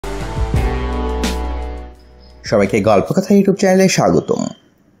সবাইকে গল্পকথা ইউটিউব চ্যানেলে স্বাগতম।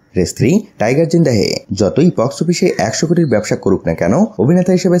 রেস 3 টাইগার জিন্দা হে যতই বক্স অফিসে 100 কোটির ব্যবসা করুক না কেন,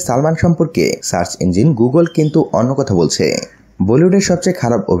 অভিনেতা হিসেবে সালমান সম্পর্কে সার্চ ইঞ্জিন গুগল কিন্তু অন্য কথা বলছে। বলিউডের সবচেয়ে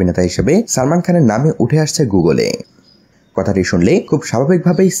খারাপ অভিনেতা হিসেবে সালমান খানের নামে উঠে আসছে গুগলে। কথাটি শুনলে খুব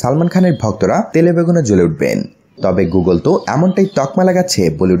স্বাভাবিকভাবেই সালমান খানের ভক্তরা তেলে বেগুনে জ্বলে উঠবেন। তবে গুগল তো এমনটাই তকমা লাগাচ্ছে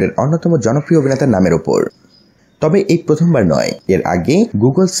বলিউডের অন্যতম জনপ্রিয় অভিনেতার নামের ওপর। তবে এই প্রথমবার নয়, এর আগে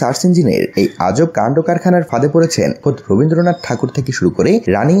গুগল সার্চ ইঞ্জিনের এই আজব কাণ্ড কারখানার ফাঁদে পড়েছেন খোদ রবীন্দ্রনাথ ঠাকুর থেকে শুরু করে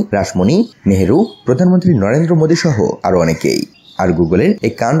রানী রাসমণি, নেহেরু, প্রধানমন্ত্রী নরেন্দ্র মোদী সহ আরো অনেকেই। আর গুগলের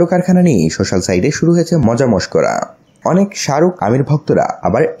এই কাণ্ড কারখানা নিয়ে সোশ্যাল সাইটে শুরু হয়েছে মজা মশকরা। অনেক শাহরুখ আমির ভক্তরা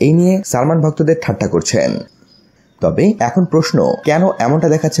আবার এই নিয়ে সালমান ভক্তদের ঠাট্টা করছেন। তবে এখন প্রশ্ন, কেন এমনটা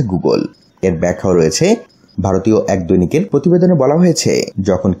দেখাচ্ছে গুগল? এর ব্যাখ্যাও রয়েছে। ভারতীয় এক দৈনিকের প্রতিবেদনে বলা হয়েছে,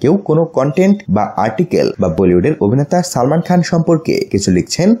 যখন কেউ কোনো কন্টেন্ট বা আর্টিকেল বা বলিউডের অভিনেতা সালমান খান সম্পর্কে কিছু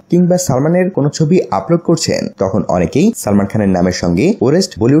লিখছেন কিংবা সালমানের কোনো ছবি আপলোড করছেন, তখন অনেকেই সালমান খানের নামের সঙ্গে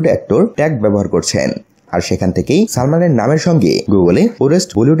ওরেস্ট বলিউড অ্যাক্টর ট্যাগ ব্যবহার করছেন। আর সেখান থেকেই সালমানের নামের সঙ্গে গুগলে ওরেস্ট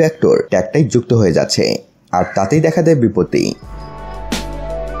বলিউড অ্যাক্টর ট্যাগটাই যুক্ত হয়ে যাচ্ছে। আর তাতেই দেখা দেয় বিপত্তি।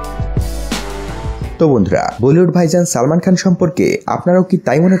 তো বন্ধুরা, বলিউড ভাইজান সালমান খান সম্পর্কে আপনারাও কি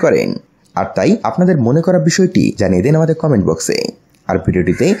তাই মনে করেন? আর তাই আপনাদের মনে করা বিষয়টি জানিয়ে দিন আমাদের কমেন্ট বক্সে। আর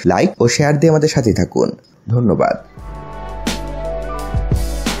ভিডিওটিতে লাইক ও শেয়ার দিয়ে আমাদের সাথে থাকুন। ধন্যবাদ।